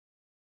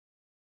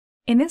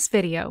In this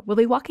video, we'll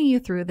be walking you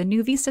through the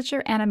new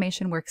VStitcher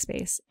Animation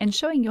Workspace and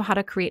showing you how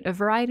to create a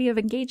variety of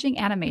engaging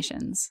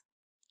animations.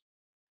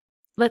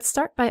 Let's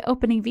start by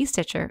opening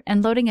VStitcher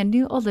and loading a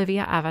new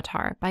Olivia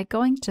avatar by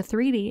going to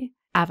 3D,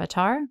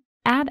 Avatar,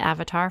 Add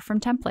Avatar from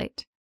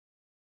Template.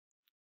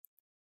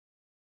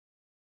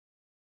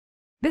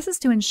 This is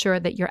to ensure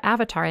that your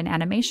avatar and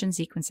animation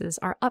sequences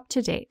are up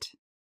to date.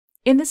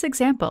 In this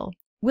example,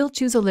 we'll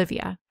choose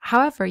Olivia.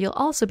 However, you'll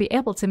also be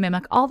able to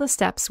mimic all the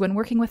steps when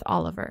working with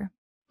Oliver.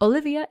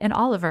 Olivia and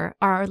Oliver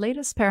are our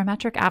latest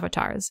parametric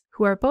avatars,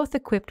 who are both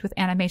equipped with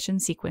animation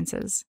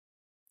sequences.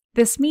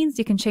 This means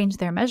you can change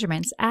their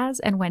measurements as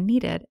and when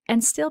needed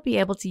and still be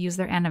able to use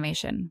their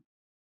animation.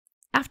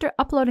 After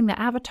uploading the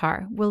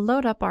avatar, we'll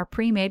load up our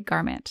pre-made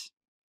garment.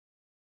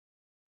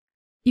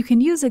 You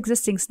can use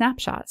existing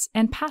snapshots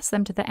and pass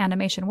them to the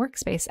animation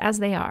workspace as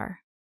they are.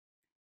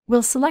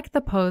 We'll select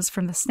the pose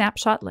from the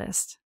snapshot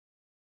list.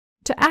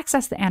 To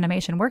access the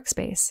animation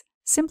workspace,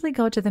 simply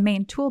go to the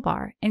main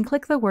toolbar and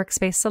click the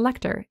workspace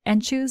selector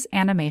and choose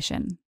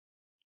Animation.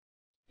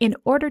 In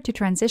order to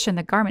transition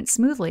the garment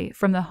smoothly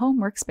from the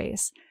home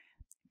workspace,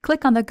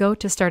 click on the Go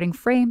to Starting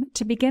Frame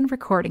to Begin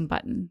Recording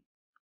button.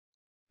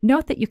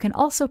 Note that you can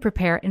also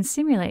prepare and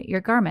simulate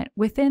your garment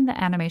within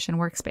the animation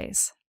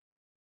workspace.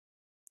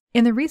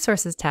 In the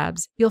Resources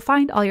tabs, you'll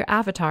find all your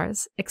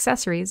avatars,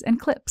 accessories, and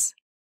clips.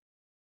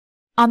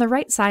 On the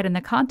right side in the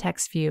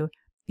Context view,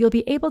 you'll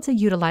be able to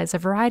utilize a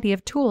variety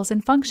of tools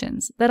and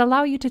functions that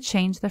allow you to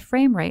change the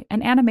frame rate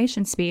and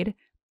animation speed,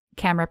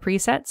 camera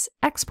presets,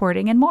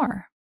 exporting, and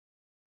more.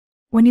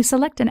 When you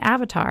select an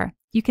avatar,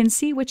 you can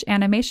see which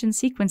animation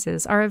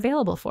sequences are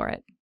available for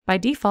it. By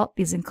default,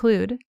 these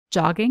include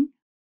jogging,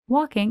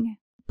 walking,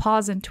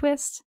 pause and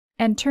twist,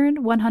 and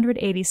turn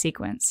 180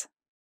 sequence.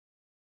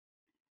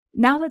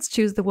 Now let's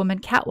choose the woman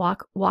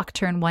catwalk walk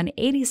turn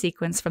 180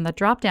 sequence from the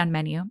drop-down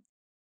menu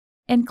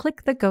and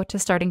click the Go to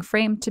Starting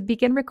Frame to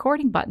Begin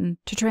Recording button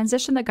to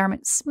transition the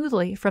garment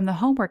smoothly from the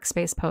home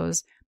workspace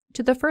pose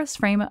to the first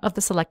frame of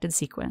the selected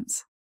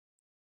sequence.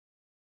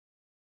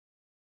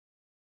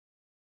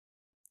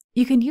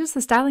 You can use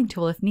the styling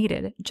tool if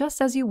needed,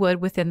 just as you would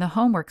within the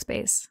home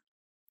workspace.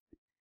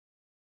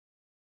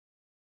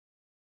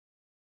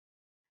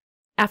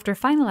 After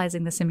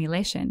finalizing the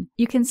simulation,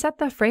 you can set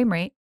the frame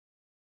rate,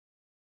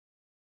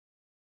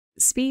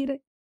 speed,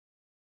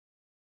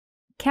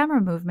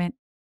 camera movement,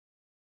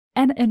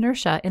 and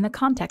inertia in the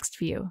context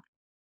view.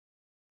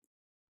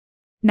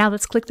 Now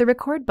let's click the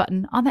Record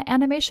button on the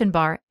animation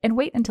bar and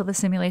wait until the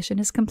simulation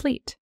is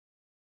complete.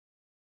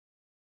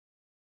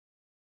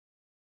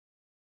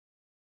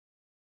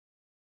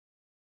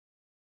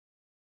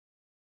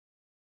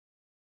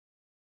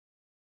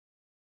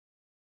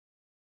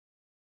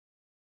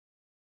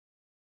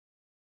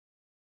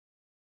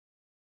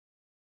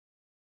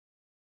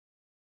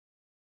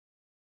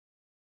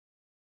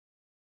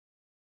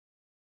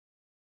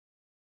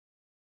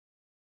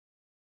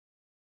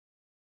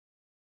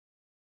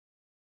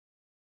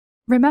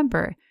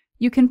 Remember,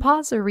 you can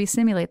pause or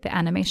resimulate the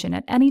animation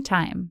at any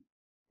time.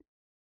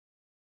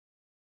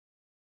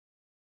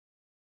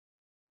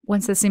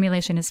 Once the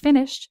simulation is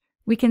finished,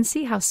 we can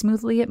see how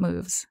smoothly it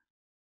moves.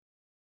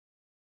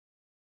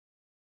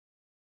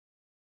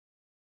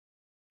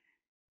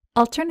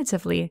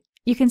 Alternatively,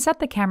 you can set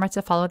the camera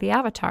to follow the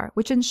avatar,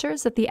 which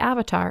ensures that the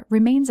avatar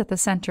remains at the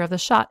center of the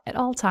shot at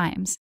all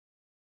times.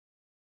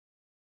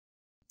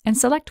 And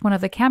select one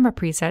of the camera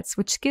presets,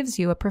 which gives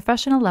you a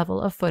professional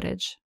level of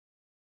footage.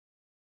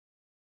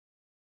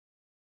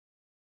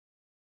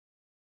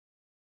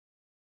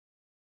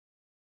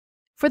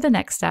 For the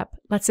next step,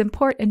 let's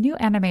import a new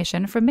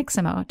animation from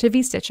Mixamo to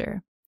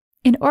VStitcher.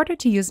 In order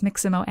to use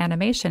Mixamo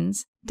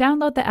animations,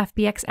 download the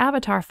FBX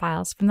avatar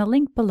files from the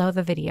link below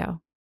the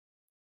video.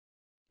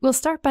 We'll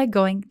start by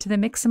going to the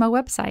Mixamo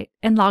website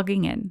and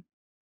logging in.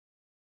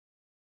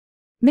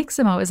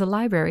 Mixamo is a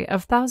library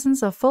of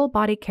thousands of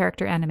full-body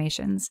character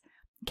animations,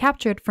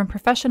 captured from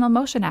professional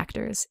motion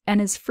actors,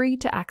 and is free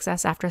to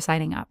access after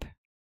signing up.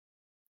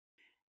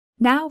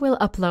 Now we'll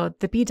upload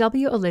the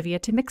BW Olivia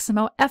to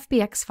Mixamo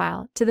FBX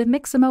file to the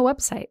Mixamo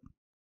website.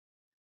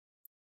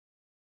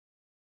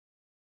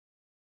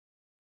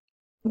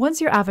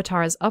 Once your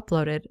avatar is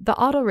uploaded, the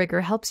auto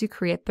rigger helps you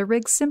create the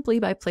rig simply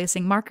by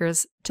placing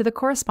markers to the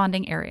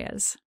corresponding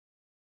areas.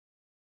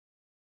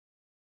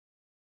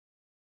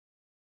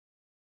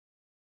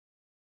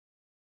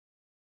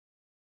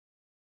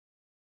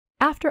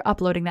 After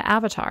uploading the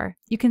avatar,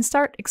 you can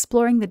start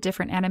exploring the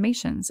different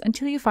animations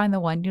until you find the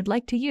one you'd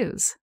like to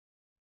use.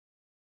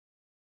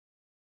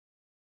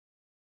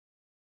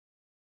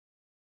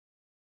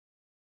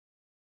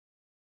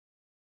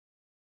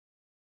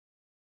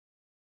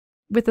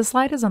 With the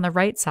sliders on the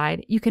right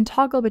side, you can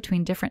toggle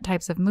between different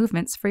types of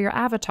movements for your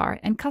avatar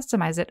and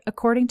customize it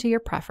according to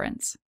your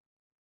preference.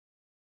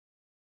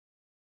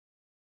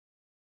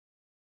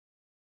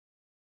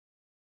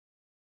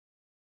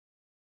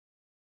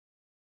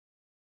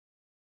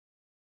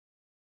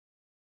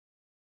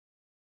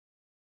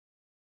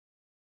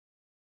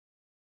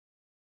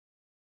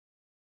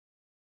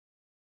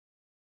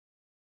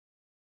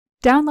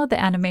 Download the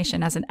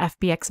animation as an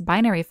FBX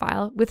binary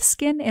file with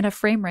skin in a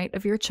frame rate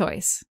of your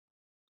choice.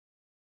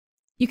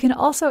 You can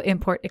also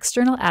import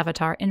external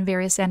avatar in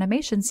various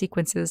animation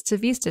sequences to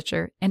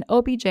VStitcher in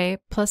OBJ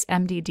plus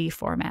MDD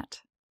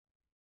format.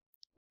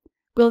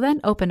 We'll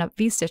then open up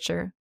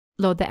VStitcher,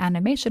 load the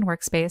Animation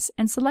Workspace,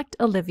 and select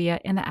Olivia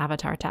in the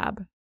Avatar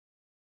tab.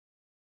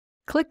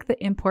 Click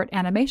the Import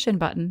Animation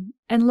button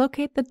and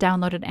locate the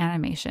downloaded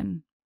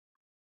animation.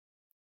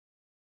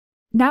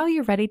 Now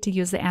you're ready to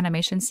use the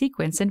animation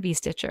sequence in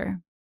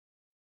VStitcher.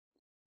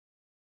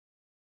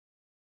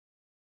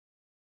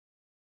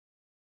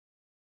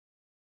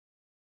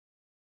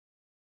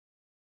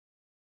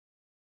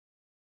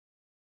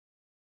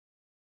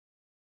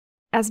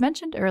 As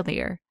mentioned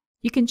earlier,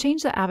 you can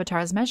change the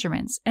avatar's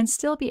measurements and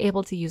still be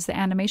able to use the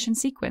animation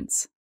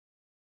sequence.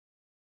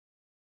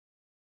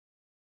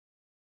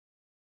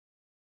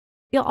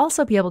 You'll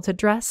also be able to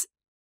dress,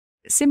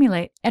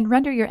 simulate, and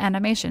render your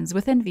animations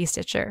within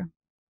VStitcher.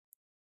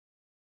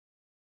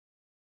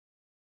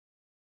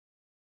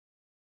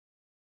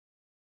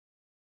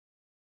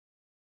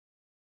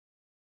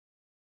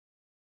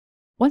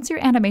 Once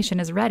your animation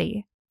is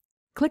ready,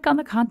 click on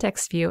the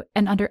context view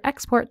and under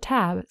Export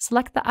tab,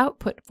 select the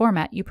output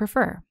format you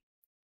prefer.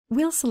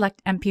 We'll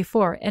select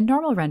MP4 and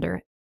normal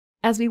render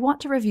as we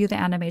want to review the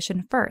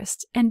animation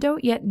first and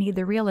don't yet need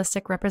the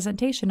realistic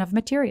representation of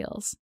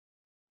materials.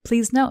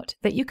 Please note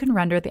that you can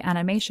render the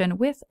animation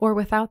with or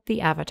without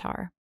the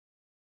avatar.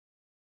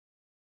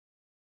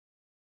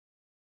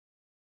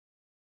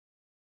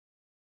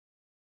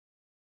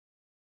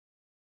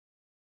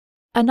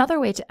 Another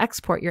way to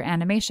export your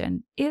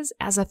animation is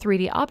as a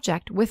 3D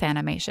object with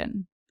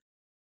animation.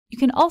 You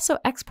can also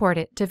export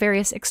it to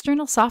various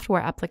external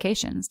software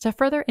applications to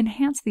further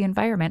enhance the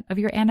environment of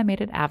your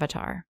animated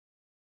avatar.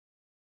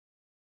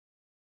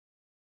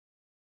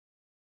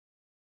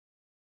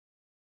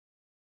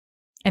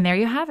 And there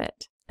you have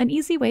it, an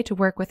easy way to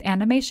work with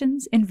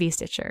animations in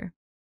VStitcher.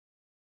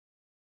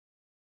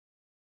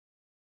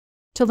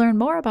 To learn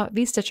more about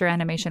VStitcher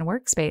Animation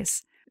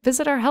Workspace,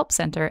 visit our Help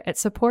Center at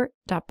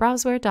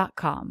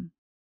support.browseware.com.